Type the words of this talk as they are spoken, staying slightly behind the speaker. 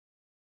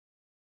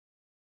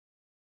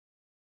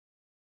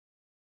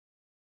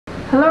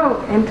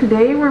Hello, and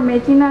today we're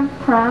making a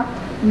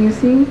craft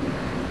using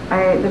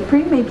the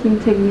print-making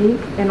technique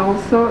and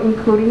also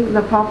including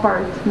the pop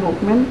art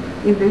movement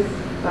in this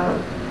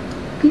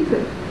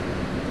pieces.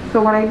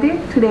 So what I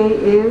did today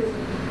is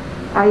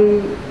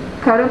I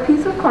cut a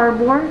piece of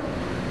cardboard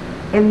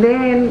and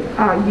then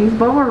use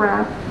bubble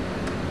wrap,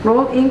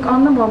 roll ink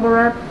on the bubble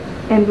wrap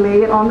and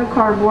lay it on the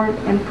cardboard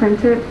and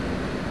print it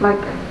like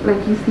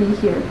you see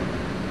here.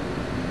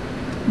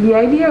 The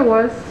idea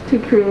was to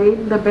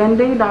create the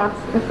Band-Aid dots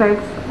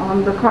effects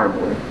on the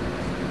cardboard.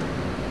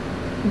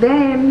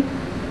 Then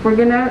we're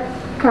gonna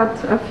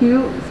cut a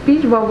few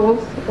speech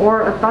bubbles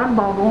or a thought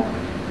bubble,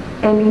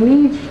 and in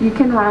each you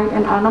can write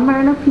an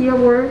onomatopoeia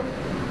word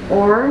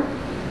or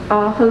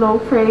a hello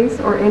phrase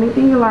or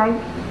anything you like.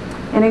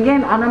 And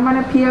again,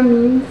 onomatopoeia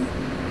means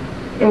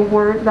a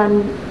word that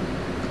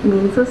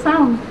means a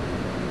sound.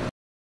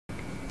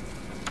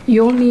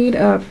 You'll need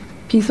a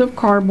piece of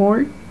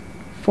cardboard,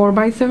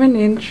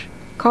 4x7-inch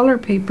color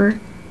paper,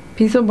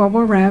 piece of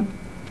bubble wrap,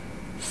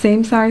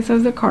 same size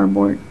as the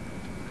cardboard,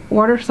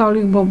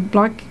 water-soluble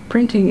block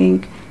printing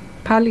ink,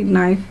 palette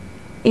knife,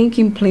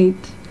 inking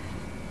plate,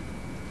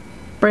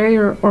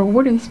 brayer or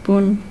wooden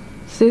spoon,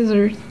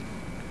 scissors,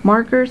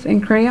 markers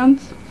and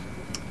crayons,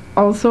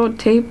 also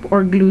tape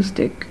or glue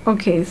stick.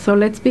 Okay, so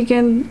let's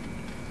begin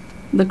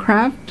the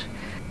craft.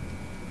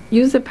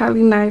 Use the palette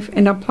knife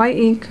and apply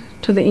ink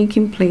to the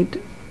inking plate,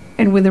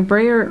 and with the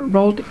brayer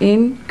rolled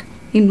ink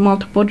in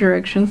multiple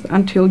directions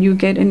until you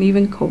get an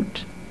even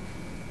coat.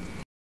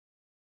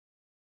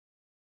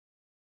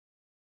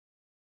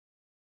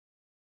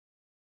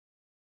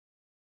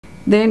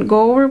 Then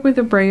go over with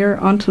the brayer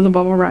onto the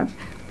bubble wrap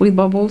with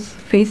bubbles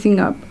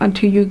facing up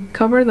until you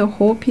cover the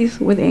whole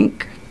piece with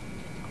ink.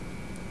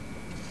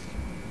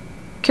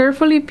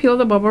 Carefully peel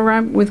the bubble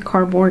wrap with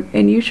cardboard,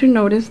 and you should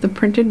notice the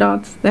printed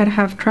dots that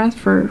have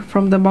transferred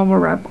from the bubble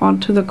wrap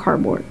onto the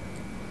cardboard.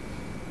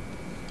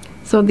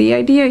 So the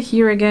idea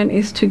here again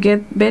is to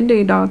get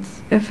Band-Aid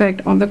dots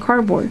effect on the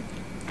cardboard.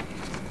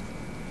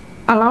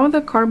 Allow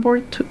the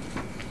cardboard to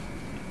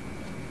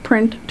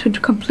print to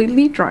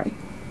completely dry.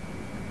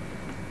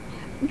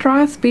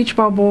 Draw a speech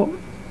bubble,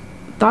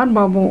 thought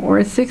bubble, or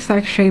a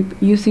zigzag shape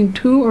using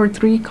 2 or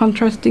 3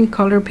 contrasting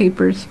color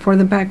papers for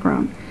the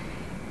background,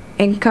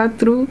 and cut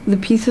through the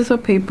pieces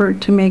of paper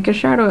to make a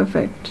shadow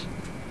effect.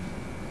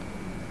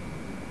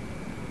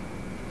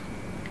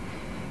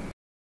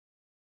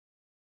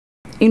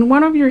 In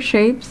one of your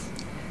shapes,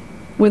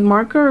 with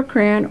marker or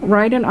crayon,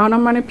 write an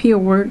onomatopoeia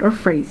word or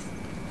phrase.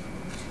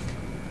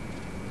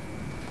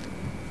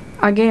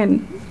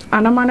 Again,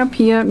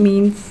 onomatopoeia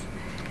means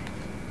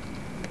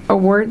a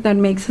word that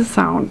makes a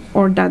sound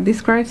or that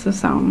describes a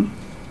sound.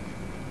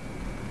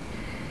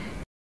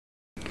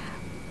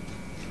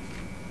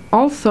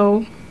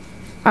 Also,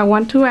 I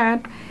want to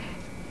add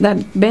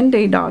that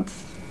Band-Aid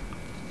dots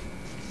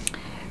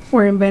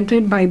were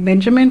invented by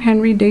Benjamin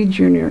Henry Day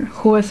Jr.,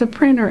 who was a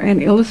printer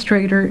and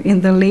illustrator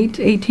in the late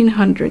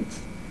 1800s.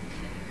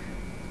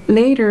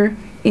 Later,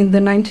 in the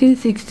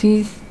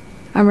 1960s,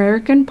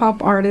 American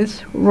pop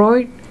artist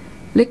Roy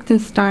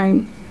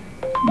Lichtenstein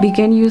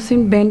began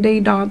using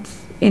Band-Aid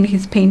dots in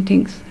his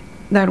paintings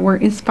that were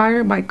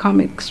inspired by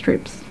comic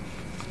strips.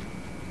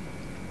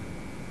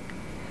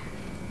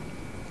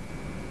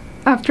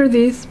 After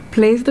this,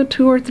 place the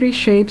 2 or 3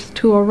 shapes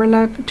to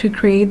overlap to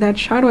create that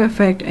shadow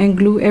effect and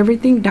glue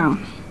everything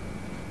down.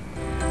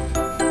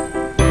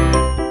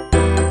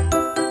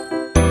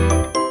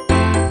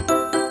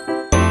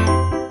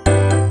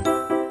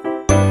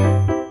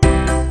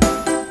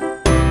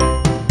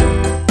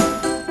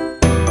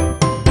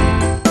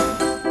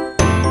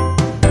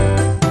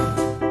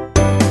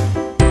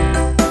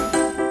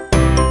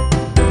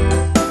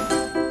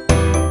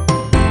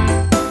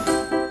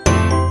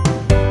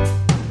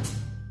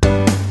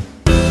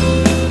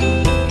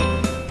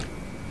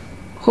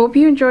 Hope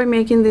you enjoy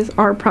making these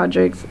art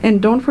projects,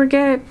 and don't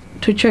forget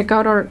to check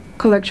out our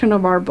collection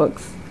of art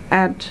books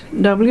at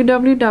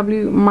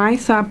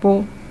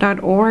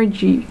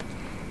www.mysapl.org.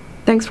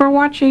 Thanks for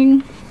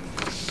watching.